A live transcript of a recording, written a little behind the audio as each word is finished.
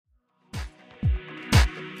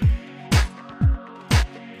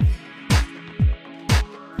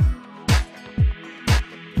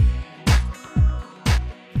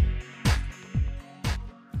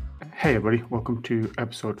Hey everybody, welcome to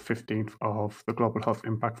episode 15 of the Global Health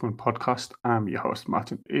Impact Fund podcast. I'm your host,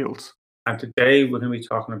 Martin Eels. And today we're going to be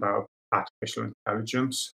talking about artificial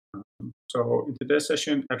intelligence. So in today's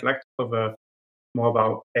session, I'd like to cover more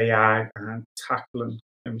about AI and tackling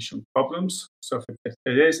emission problems. So for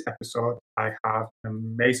today's episode, I have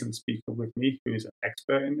an amazing speaker with me who is an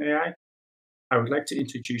expert in AI. I would like to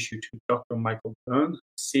introduce you to Dr. Michael Byrne,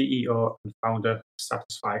 CEO and founder of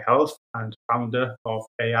Satisfy Health and founder of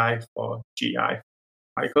AI for GI.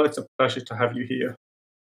 Michael, it's a pleasure to have you here.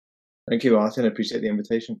 Thank you, Martin. I appreciate the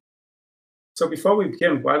invitation. So before we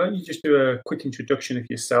begin, why don't you just do a quick introduction of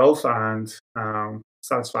yourself and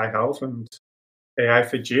Satisfy Health and AI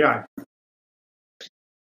for GI?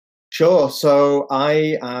 Sure. So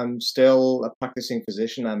I am still a practicing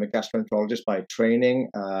physician. I'm a gastroenterologist by training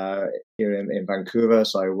here in Vancouver.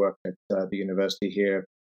 So I work at the university here.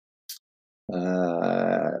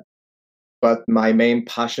 But my main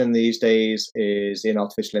passion these days is in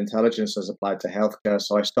artificial intelligence as applied to healthcare.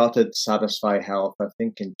 So I started Satisfy Health, I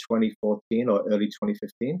think, in 2014 or early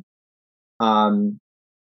 2015.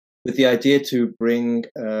 With the idea to bring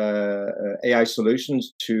AI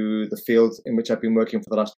solutions to the field in which I've been working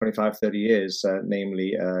for the last 25, 30 years,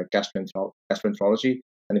 namely gastroenterology,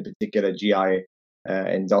 and in particular GI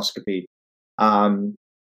endoscopy. So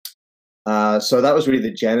that was really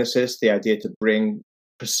the genesis, the idea to bring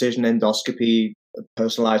precision endoscopy,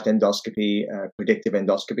 personalized endoscopy, predictive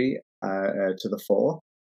endoscopy to the fore.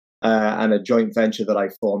 And a joint venture that I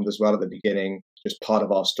formed as well at the beginning, just part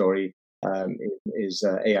of our story, is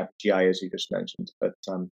AFGI, as you just mentioned. But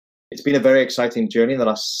it's been a very exciting journey in the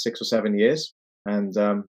last 6 or 7 years, and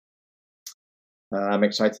I'm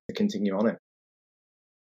excited to continue on it.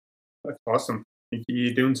 That's awesome.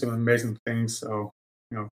 You're doing some amazing things, so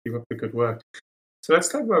keep up the good work. So let's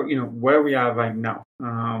talk about where we are right now.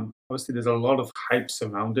 Obviously, there's a lot of hype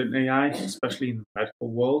surrounding AI, especially in the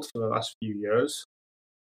medical world for the last few years.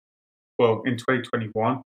 Well, in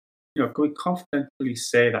 2021, can we confidently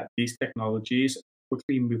say that these technologies are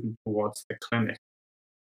quickly moving towards the clinic?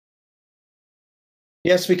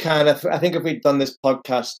 Yes, we can. I think if we'd done this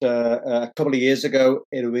podcast a couple of years ago,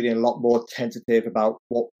 it would be a lot more tentative about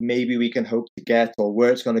what maybe we can hope to get or where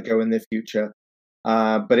it's going to go in the future.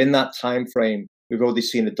 But in that time frame, we've already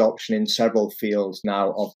seen adoption in several fields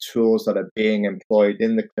now of tools that are being employed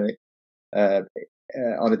in the clinic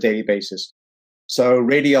on a daily basis. So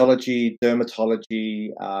radiology,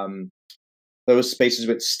 dermatology, those spaces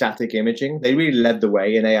with static imaging, they really led the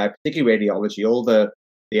way in AI, particularly radiology. All the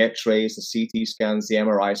X-rays, the CT scans, the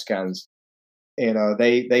MRI scans,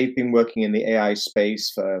 they've been working in the AI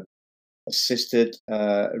space for assisted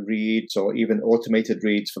reads or even automated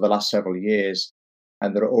reads for the last several years.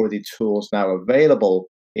 And there are already tools now available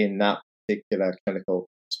in that particular clinical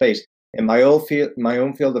space. In my own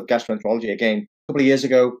field of gastroenterology, again, a couple of years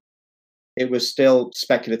ago, it was still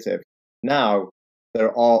speculative. Now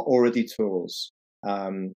there are already tools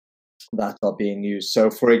that are being used. So,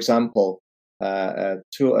 for example,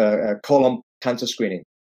 colon cancer screening.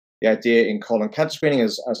 The idea in colon cancer screening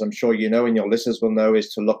is, as I'm sure you know and your listeners will know,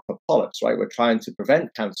 is to look for polyps, right? We're trying to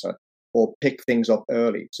prevent cancer or pick things up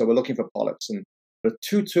early. So we're looking for polyps. And there are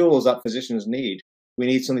two tools that physicians need. We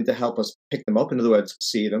need something to help us pick them up, in other words,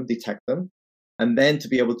 see them, detect them, and then to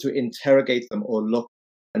be able to interrogate them or look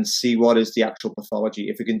and see what is the actual pathology,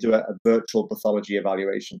 if we can do a virtual pathology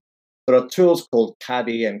evaluation. There are tools called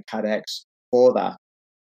CADI and CADX for that.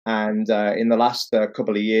 And in the last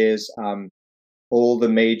couple of years, all the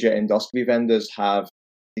major endoscopy vendors have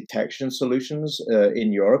detection solutions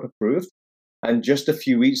in Europe approved. And just a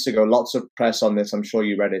few weeks ago, lots of press on this, I'm sure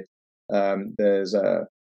you read it. There's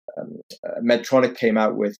Medtronic came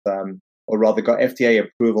out with, or rather got FDA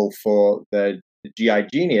approval for the GI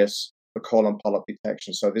Genius for colon polyp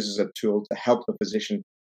detection. So this is a tool to help the physician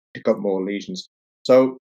pick up more lesions.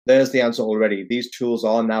 So there's the answer already. These tools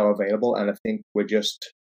are now available, and I think we're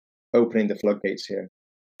just opening the floodgates here.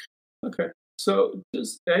 Okay. So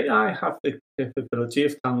does AI have the capability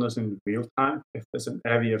of telling us in real time if there's an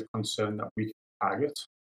area of concern that we can target?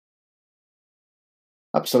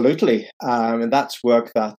 Absolutely. And that's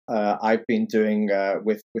work that I've been doing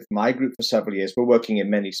with my group for several years. We're working in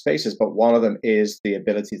many spaces, but one of them is the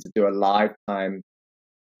ability to do a lifetime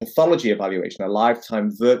pathology evaluation, a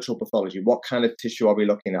lifetime virtual pathology. What kind of tissue are we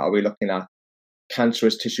looking at? Are we looking at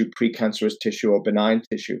cancerous tissue, precancerous tissue, or benign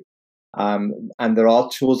tissue? And there are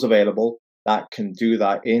tools available that can do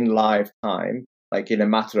that in live time, like in a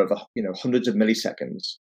matter of hundreds of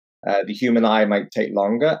milliseconds. The human eye might take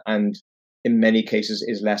longer, and in many cases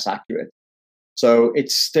is less accurate. So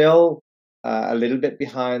it's still a little bit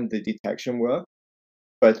behind the detection work,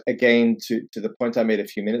 But again, to the point I made a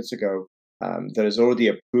few minutes ago, there is already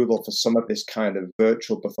approval for some of this kind of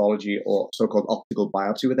virtual pathology or so-called optical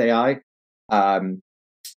biopsy with AI,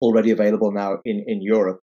 already available now in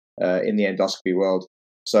Europe, in the endoscopy world.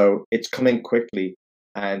 So it's coming quickly.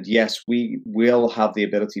 And yes, we will have the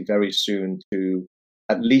ability very soon to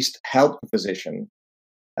at least help the physician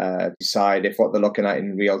decide if what they're looking at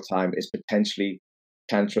in real time is potentially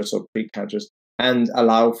cancerous or precancerous, and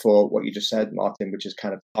allow for what you just said, Martin, which is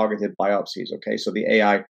kind of targeted biopsies. Okay, so the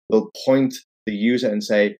AI will point the user and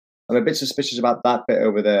say, I'm a bit suspicious about that bit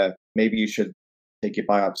over there. Maybe you should take your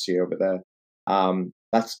biopsy over there.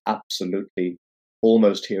 That's absolutely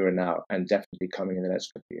almost here and now, and definitely coming in the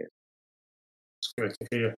next couple of years. It's great to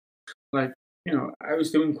hear. Like, I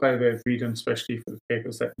was doing quite a bit of reading, especially for the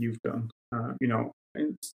papers that you've done.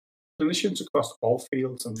 And clinicians across all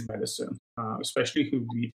fields of medicine, especially who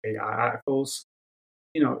read AI articles,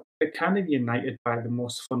 they're kind of united by the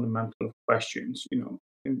most fundamental of questions.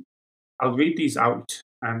 And I'll read these out,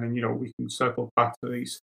 and then we can circle back to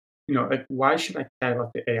these. Like, why should I care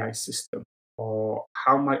about the AI system, or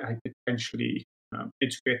how might I potentially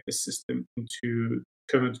integrate this system into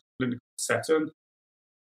current clinical setting?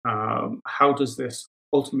 How does this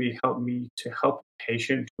ultimately help me to help a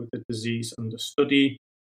patient with the disease under study?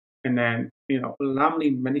 And then,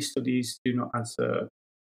 alarmingly, many studies do not answer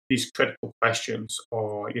these critical questions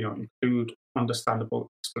or, include understandable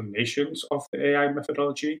explanations of the AI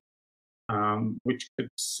methodology, which could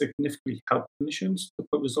significantly help clinicians to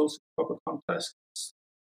put results in proper context.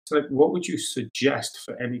 So, like, what would you suggest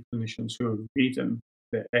for any clinicians who are reading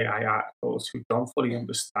the AI articles who don't fully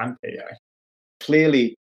understand AI?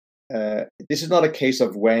 Clearly, this is not a case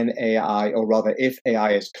of when AI, or rather if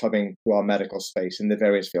AI is coming to our medical space in the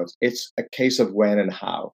various fields. It's a case of when and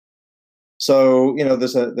how. So,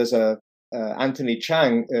 there's a Anthony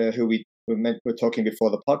Chang, who we're talking before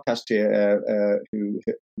the podcast here, who's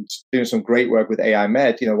doing some great work with AI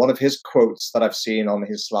Med. One of his quotes that I've seen on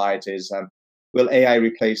his slides is, will AI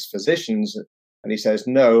replace physicians? And he says,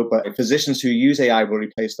 no, but physicians who use AI will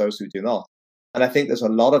replace those who do not. And I think there's a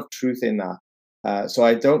lot of truth in that. So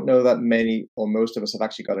I don't know that many or most of us have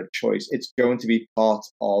actually got a choice. It's going to be part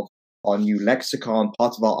of our new lexicon,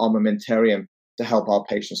 part of our armamentarium to help our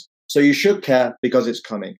patients. So you should care because it's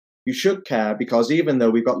coming. You should care because even though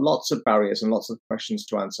we've got lots of barriers and lots of questions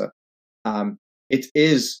to answer, it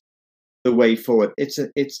is the way forward.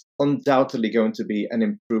 It's undoubtedly going to be an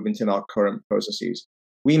improvement in our current processes.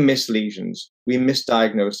 We miss lesions. We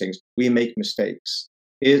misdiagnose things. We make mistakes.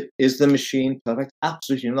 Is the machine perfect?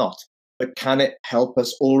 Absolutely not. But can it help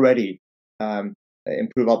us already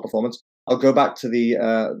improve our performance? I'll go back to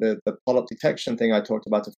the polyp detection thing I talked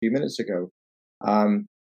about a few minutes ago.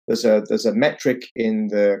 There's a metric in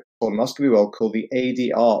the colonoscopy world called the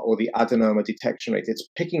ADR, or the adenoma detection rate. It's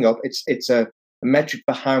picking up. It's a metric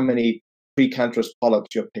for how many precancerous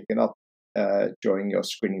polyps you're picking up during your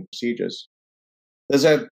screening procedures. There's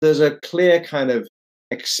a clear kind of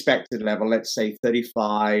expected level, let's say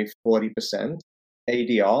 35, 40%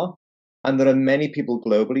 ADR. And there are many people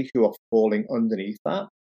globally who are falling underneath that.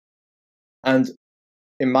 And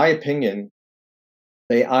in my opinion,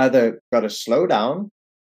 they either got to slow down,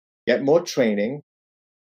 get more training,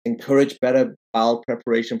 encourage better bowel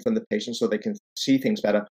preparation from the patient so they can see things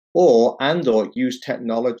better, or use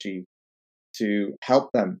technology to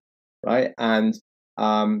help them, right? And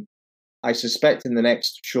I suspect in the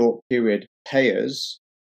next short period, payers,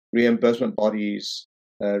 reimbursement bodies,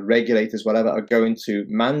 regulators, whatever, are going to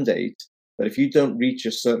mandate that if you don't reach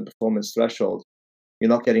a certain performance threshold, you're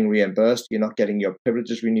not getting reimbursed, you're not getting your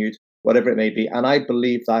privileges renewed, whatever it may be. And I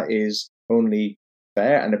believe that is only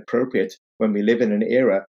fair and appropriate when we live in an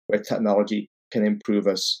era where technology can improve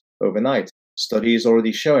us overnight. Studies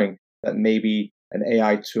already showing that maybe an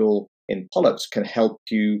AI tool in polyps can help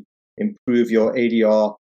you improve your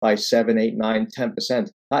ADR by 7, 8, 9, 10%.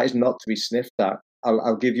 That is not to be sniffed at.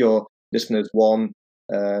 I'll give your listeners one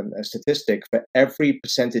a statistic. For every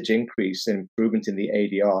percentage increase in improvement in the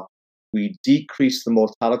ADR, we decrease the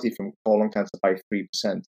mortality from colon cancer by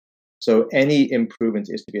 3%. So any improvement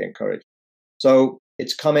is to be encouraged. So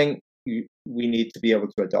it's coming. We need to be able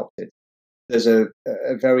to adopt it. There's a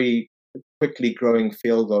very quickly growing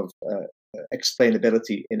field of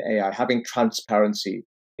explainability in AI, having transparency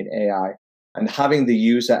in AI, and having the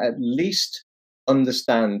user at least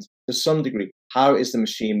understand to some degree how is the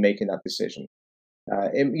machine making that decision.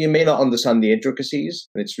 You may not understand the intricacies,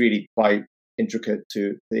 and it's really quite intricate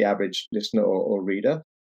to the average listener or reader,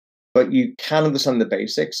 but you can understand the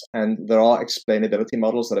basics, and there are explainability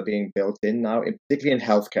models that are being built in now, particularly in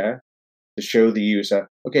healthcare, to show the user,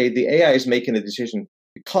 okay, the AI is making a decision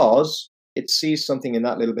because it sees something in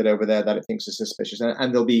that little bit over there that it thinks is suspicious,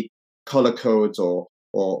 and there'll be color codes or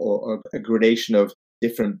a gradation of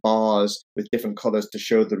different bars with different colors to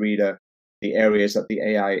show the reader the areas that the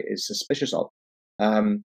AI is suspicious of.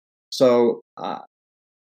 I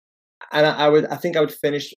think I would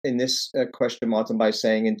finish in this question, Martin, by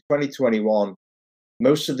saying in 2021,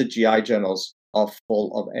 most of the GI journals are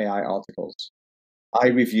full of AI articles. I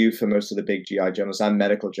review for most of the big GI journals and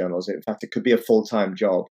medical journals. In fact, it could be a full-time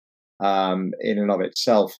job in and of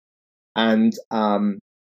itself. And there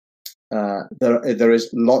is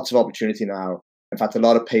lots of opportunity now. In fact, a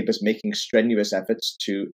lot of papers making strenuous efforts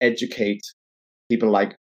to educate people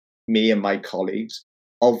like me and my colleagues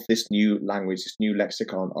of this new language, this new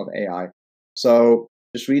lexicon of AI. So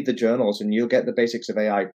just read the journals, and you'll get the basics of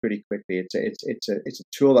AI pretty quickly. It's a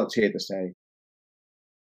tool that's here to stay.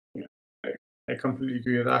 Yeah, I completely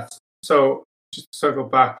agree with that. So just to circle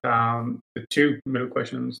back, the two middle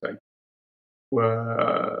questions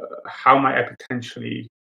were how might I potentially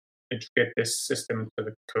integrate this system into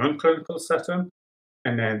the current clinical setting?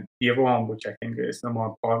 And then the other one, which I think is the more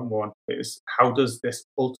important one, is how does this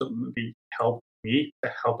ultimately help me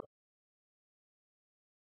to help?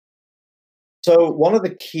 So one of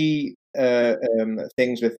the key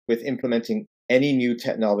things with implementing any new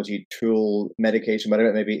technology, tool, medication, whatever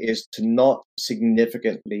it may be, is to not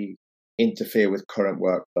significantly interfere with current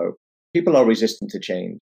workflow. People are resistant to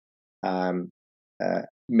change.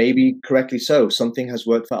 Maybe correctly so. Something has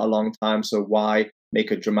worked for a long time, so why make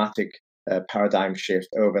a dramatic paradigm shift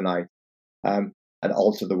overnight and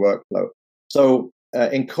alter the workflow? So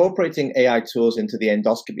incorporating AI tools into the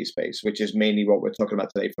endoscopy space, which is mainly what we're talking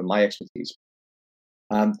about today from my expertise,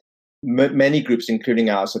 many groups, including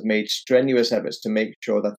ours, have made strenuous efforts to make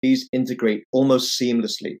sure that these integrate almost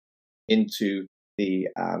seamlessly into the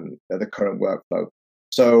current workflow.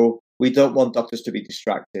 So we don't want doctors to be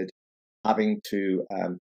distracted, having to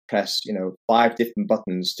press 5 different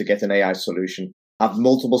buttons to get an AI solution, have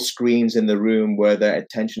multiple screens in the room where their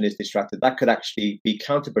attention is distracted. That could actually be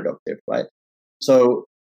counterproductive, right? So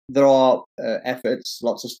there are efforts,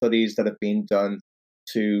 lots of studies that have been done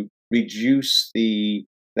to reduce the,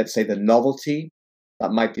 let's say, the novelty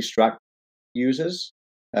that might distract users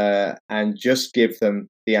and just give them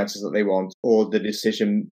the answers that they want or the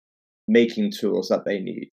decision-making tools that they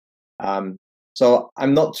need. So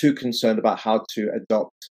I'm not too concerned about how to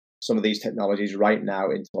adopt some of these technologies right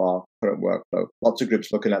now into our current workflow. Lots of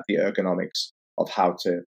groups looking at the ergonomics of how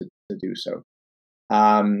to do so.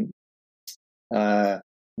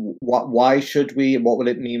 Why should we? What will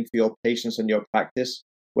it mean for your patients and your practice?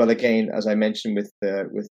 Well, again, as I mentioned with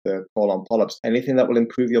the call on polyps, anything that will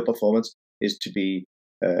improve your performance is to be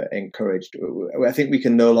encouraged. I think we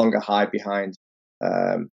can no longer hide behind,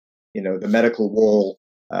 the medical wall,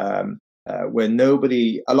 where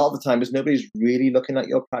a lot of the time, is nobody's really looking at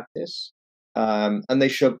your practice, and they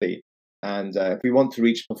should be. And if we want to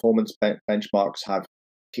reach performance benchmarks, have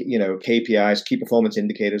KPIs, key performance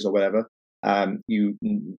indicators, or whatever, I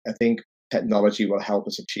think technology will help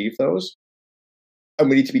us achieve those. And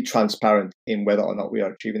we need to be transparent in whether or not we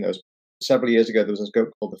are achieving those. Several years ago, there was a scope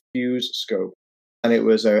called the Fuse scope, and it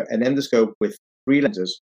was an endoscope with 3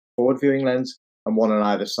 lenses, forward viewing lens and one on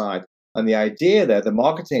either side. And the idea there, the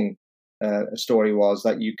marketing story was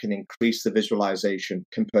that you can increase the visualization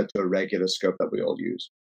compared to a regular scope that we all use.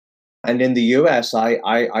 And in the US,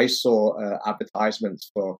 I saw advertisements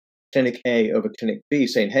for Clinic A over Clinic B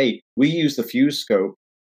saying, hey, we use the Fuse scope.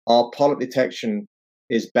 Our polyp detection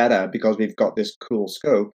is better because we've got this cool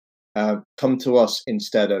scope. Come to us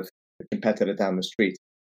instead of the competitor down the street.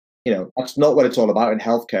 That's not what it's all about in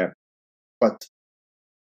healthcare. But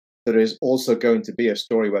there is also going to be a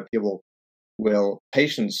story where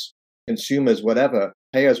patients, consumers, whatever,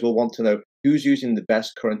 payers will want to know who's using the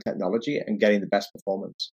best current technology and getting the best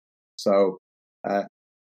performance. So the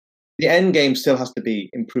end game still has to be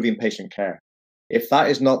improving patient care. If that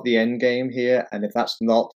is not the end game here, and if that's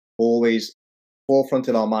not always forefront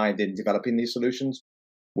in our mind in developing these solutions,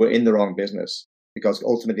 we're in the wrong business, because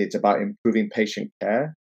ultimately it's about improving patient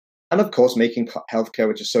care and, of course, making healthcare,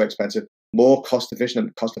 which is so expensive, more cost efficient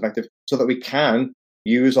and cost effective, so that we can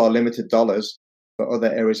use our limited dollars for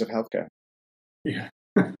other areas of healthcare. Yeah.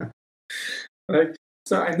 Right.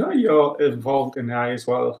 So I know you're involved in AI as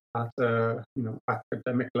well at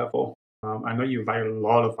academic level. I know you write a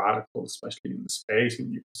lot of articles, especially in the space,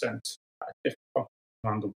 and you present at different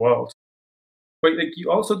around the world. But you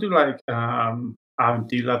also do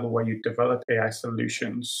R&D level where you develop AI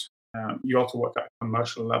solutions. You also work at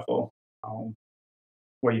commercial level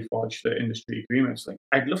where you forge the industry agreements.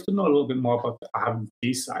 I'd love to know a little bit more about the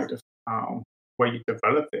R&D side of where you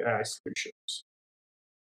develop the AI solutions.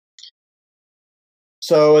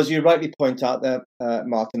 So, as you rightly point out there,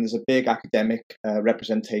 Martin, there's a big academic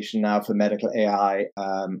representation now for medical AI.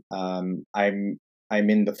 I'm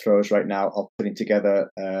in the throes right now of putting together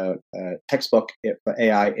a textbook for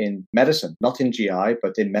AI in medicine, not in GI,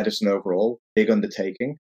 but in medicine overall. Big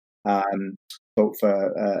undertaking, but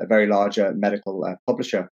for a very large medical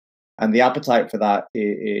publisher, and the appetite for that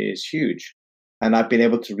is huge. And I've been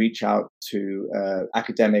able to reach out to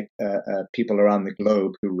academic people around the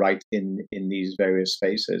globe who write in these various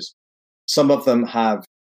spaces. Some of them have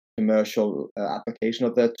commercial application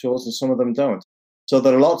of their tools, and some of them don't. So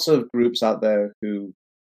there are lots of groups out there who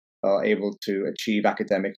are able to achieve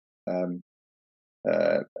academic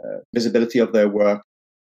visibility of their work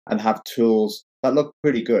and have tools that look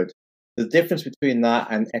pretty good. The difference between that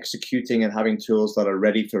and executing and having tools that are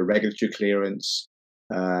ready for regulatory clearance,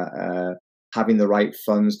 having the right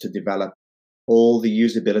funds to develop all the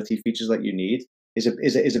usability features that you need is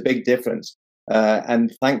a big difference.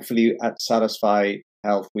 And thankfully at Satisfy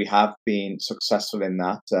Health, we have been successful in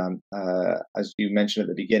that. As you mentioned at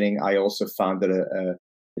the beginning, I also founded a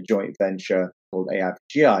joint venture called AI for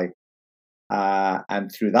GI.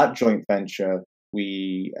 And through that joint venture,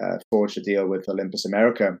 we forged a deal with Olympus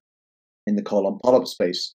America in the colon polyp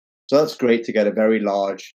space. So that's great to get a very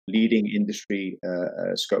large leading industry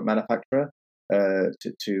scope manufacturer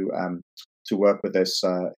to work with us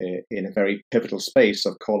in a very pivotal space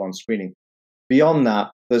of colon screening. Beyond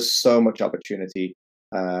that, there's so much opportunity.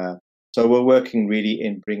 So we're working really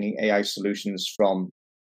in bringing AI solutions from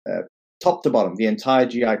top to bottom, the entire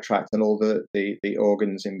GI tract and all the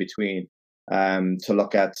organs in between, to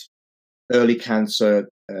look at early cancer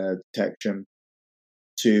detection,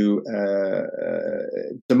 to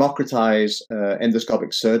democratize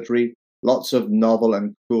endoscopic surgery. Lots of novel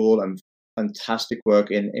and cool and fantastic work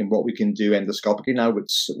in what we can do endoscopically now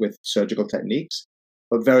with surgical techniques,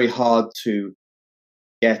 but very hard to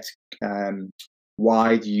get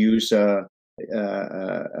wide user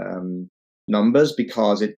numbers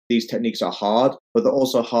because these techniques are hard, but they're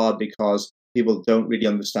also hard because people don't really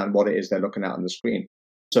understand what it is they're looking at on the screen.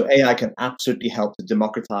 So AI can absolutely help to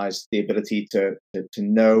democratize the ability to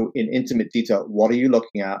know in intimate detail what are you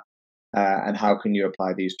looking at and how can you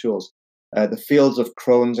apply these tools. The fields of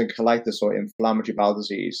Crohn's and colitis or inflammatory bowel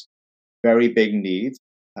disease, very big need,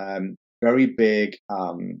 very big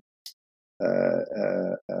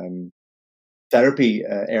therapy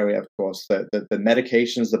area, of course. The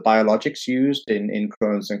medications, the biologics used in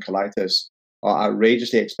Crohn's and colitis are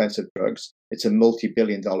outrageously expensive drugs. It's a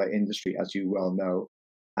multi-billion-dollar industry, as you well know.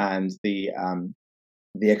 And the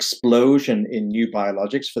explosion in new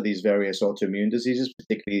biologics for these various autoimmune diseases,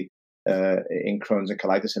 particularly in Crohn's and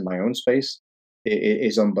colitis in my own space,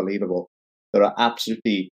 is unbelievable. There are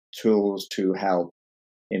absolutely tools to help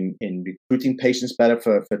in recruiting patients better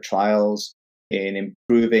for trials, in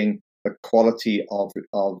improving the quality of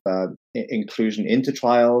inclusion into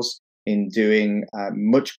trials, in doing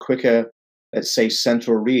much quicker, let's say,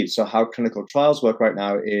 central reads. So how clinical trials work right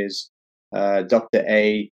now is Dr.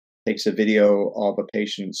 A takes a video of a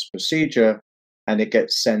patient's procedure and it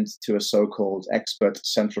gets sent to a so-called expert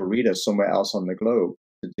central reader somewhere else on the globe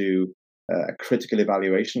to do a critical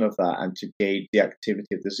evaluation of that and to gauge the activity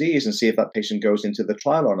of disease and see if that patient goes into the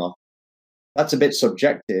trial or not. That's a bit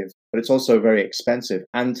subjective, but it's also very expensive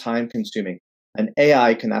and time consuming. And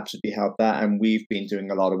AI can absolutely help that. And we've been doing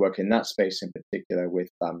a lot of work in that space in particular with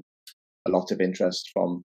a lot of interest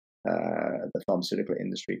from the pharmaceutical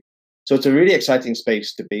industry. So it's a really exciting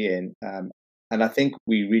space to be in. And I think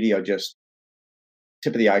we really are just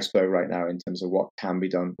tip of the iceberg right now in terms of what can be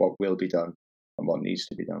done, what will be done, and what needs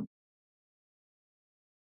to be done.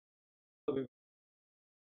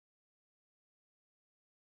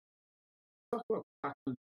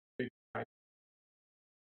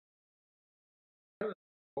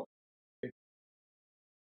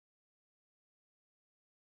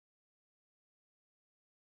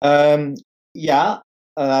 Yeah.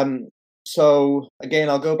 So again,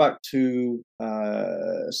 I'll go back to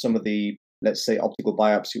some of the, let's say, optical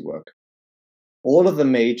biopsy work. All of the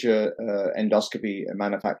major endoscopy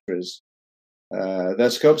manufacturers, their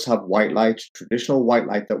scopes have white light, traditional white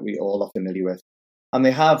light that we all are familiar with. And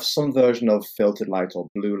they have some version of filtered light or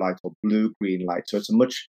blue-green light. So it's a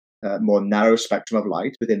much more narrow spectrum of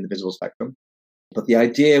light within the visible spectrum. But the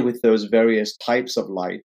idea with those various types of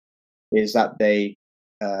light is that they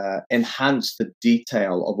enhance the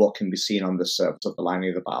detail of what can be seen on the surface of the lining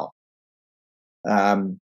of the bowel.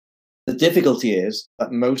 The difficulty is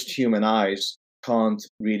that most human eyes can't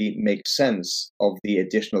really make sense of the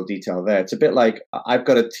additional detail there. It's a bit like I've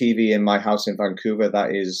got a TV in my house in Vancouver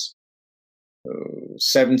that is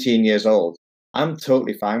 17 years old. I'm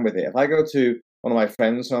totally fine with it. If I go to one of my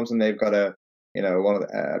friends' homes, and they've got a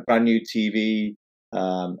brand new TV,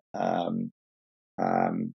 um, um,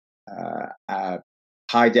 um,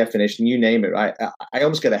 high definition, you name it, right? I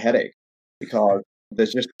almost get a headache because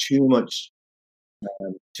there's just too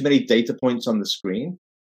many data points on the screen.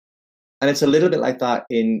 And it's a little bit like that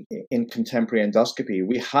in contemporary endoscopy.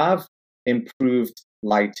 We have improved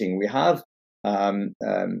lighting. We have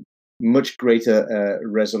much greater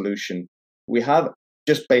resolution. We have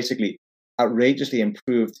just basically outrageously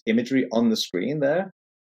improved imagery on the screen there.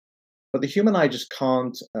 But the human eye just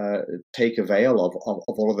can't take avail of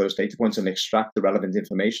all of those data points and extract the relevant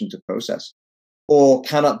information to process, or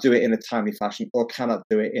cannot do it in a timely fashion, or cannot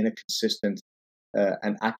do it in a consistent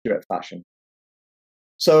and accurate fashion.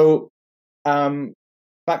 So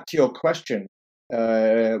back to your question,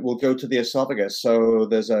 we'll go to the esophagus. So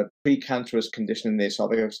there's a precancerous condition in the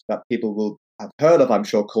esophagus that people will have heard of, I'm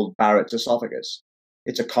sure, called Barrett's esophagus.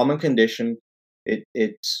 It's a common condition.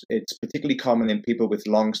 It's particularly common in people with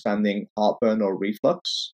long-standing heartburn or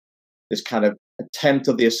reflux, this kind of attempt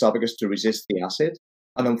of the esophagus to resist the acid.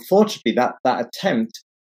 And unfortunately, that attempt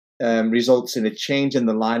results in a change in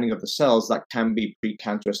the lining of the cells that can be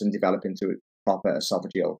precancerous and develop into proper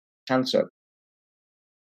esophageal cancer.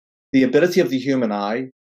 The ability of the human eye,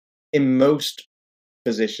 in most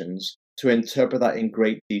physicians, to interpret that in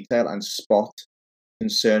great detail and spot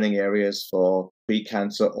concerning areas for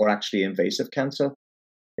pre-cancer or actually invasive cancer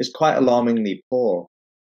is quite alarmingly poor.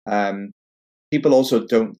 People also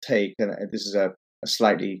don't take, and this is a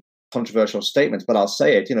slightly controversial statement, but I'll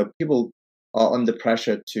say it, people are under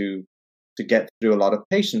pressure to get through a lot of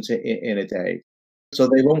patients in a day. So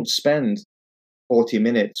they won't spend 40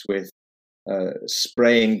 minutes with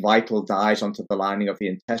spraying vital dyes onto the lining of the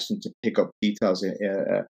intestine to pick up details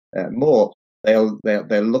more. They'll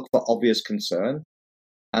look for obvious concern,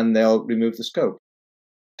 and they'll remove the scope.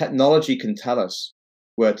 Technology can tell us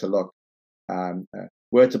where to look,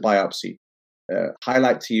 where to biopsy,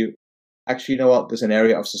 highlight to you, actually, you know what, there's an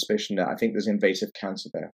area of suspicion there. I think there's invasive cancer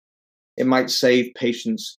there. It might save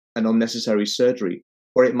patients an unnecessary surgery,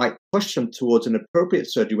 or it might push them towards an appropriate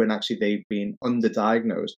surgery when actually they've been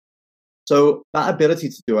underdiagnosed. So that ability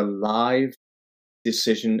to do a live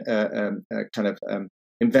decision,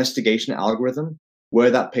 investigation algorithm,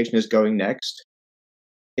 where that patient is going next,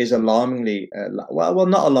 is alarmingly, well,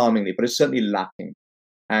 not alarmingly, but it's certainly lacking.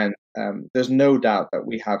 And there's no doubt that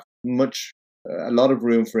we have a lot of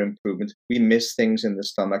room for improvement. We miss things in the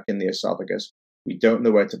stomach, in the esophagus. We don't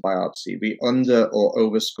know where to biopsy. We under or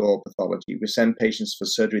overscore pathology. We send patients for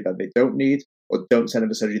surgery that they don't need, or don't send them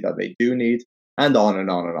for surgery that they do need, and on and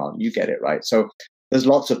on and on. You get it, right? So there's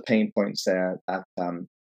lots of pain points there that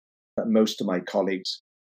most of my colleagues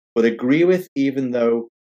would agree with, even though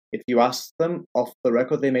if you ask them off the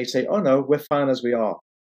record, they may say, oh no, we're fine as we are.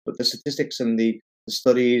 But the statistics and the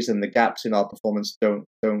studies and the gaps in our performance don't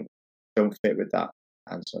fit with that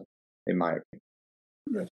answer, in my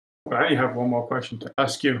opinion. Well, I have one more question to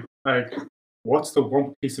ask you. What's the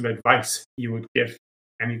one piece of advice you would give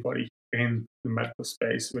anybody in the medical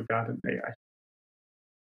space regarding AI?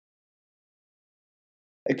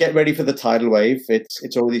 Get ready for the tidal wave.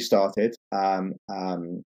 It's already started.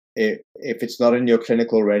 If it's not in your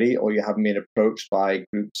clinic already, or you haven't been approached by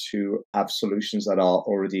groups who have solutions that are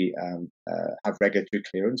already have regulatory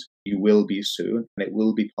clearance, you will be soon, and it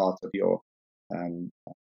will be part of your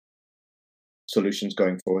solutions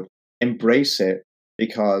going forward. Embrace it,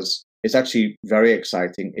 because it's actually very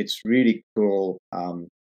exciting. It's really cool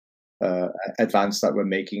advance that we're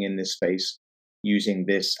making in this space using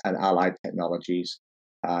this and allied technologies.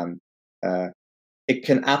 It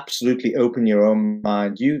can absolutely open your own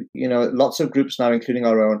mind. Lots of groups now, including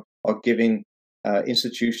our own, are giving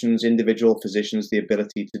institutions, individual physicians, the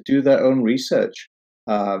ability to do their own research.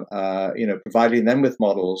 Providing them with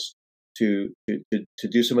models to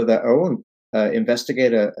do some of their own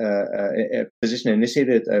investigator,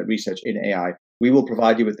 physician-initiated research in AI. We will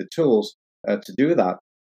provide you with the tools to do that.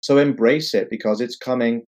 So embrace it, because it's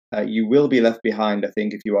coming. You will be left behind, I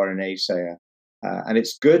think, if you are an naysayer. And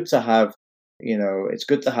it's good to have. It's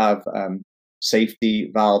good to have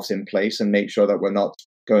safety valves in place and make sure that we're not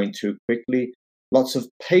going too quickly. Lots of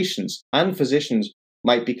patients and physicians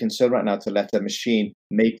might be concerned right now to let a machine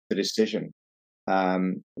make the decision.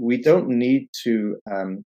 We don't need to.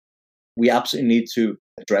 We absolutely need to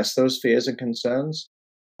address those fears and concerns,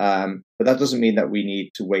 but that doesn't mean that we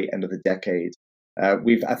need to wait another decade.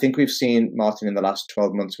 I think we've seen, Martin, in the last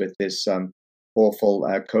 12 months with this awful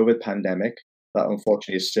COVID pandemic that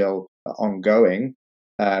unfortunately is still ongoing,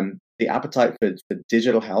 the appetite for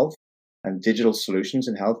digital health and digital solutions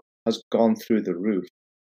in health has gone through the roof.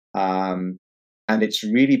 And it's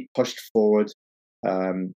really pushed forward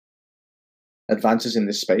advances in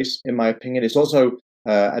this space, in my opinion. It's also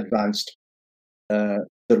advanced the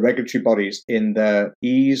regulatory bodies in their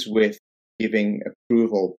ease with giving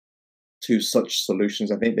approval to such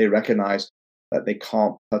solutions. I think they recognize that they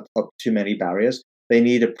can't put up too many barriers. They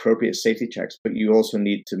need appropriate safety checks, but you also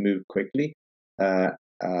need to move quickly for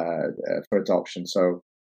adoption. So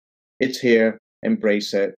it's here,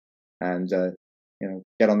 embrace it, and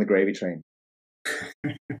get on the gravy train.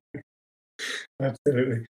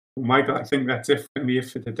 Absolutely. Michael, I think that's it for me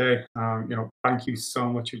for today. Thank you so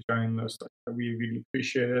much for joining us. We really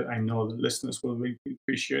appreciate it. I know the listeners will really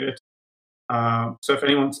appreciate it. So if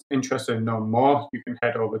anyone's interested in knowing more, you can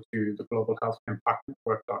head over to the Global Health Impact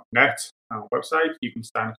Network.net website. You can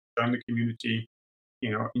sign up to join the community,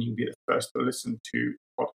 and you'll be the first to listen to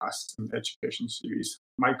podcasts and education series.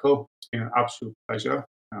 Michael, it's been an absolute pleasure.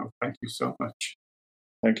 Thank you so much.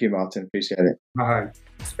 Thank you, Martin. Appreciate it. All right.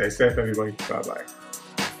 Stay safe, everybody. Bye-bye.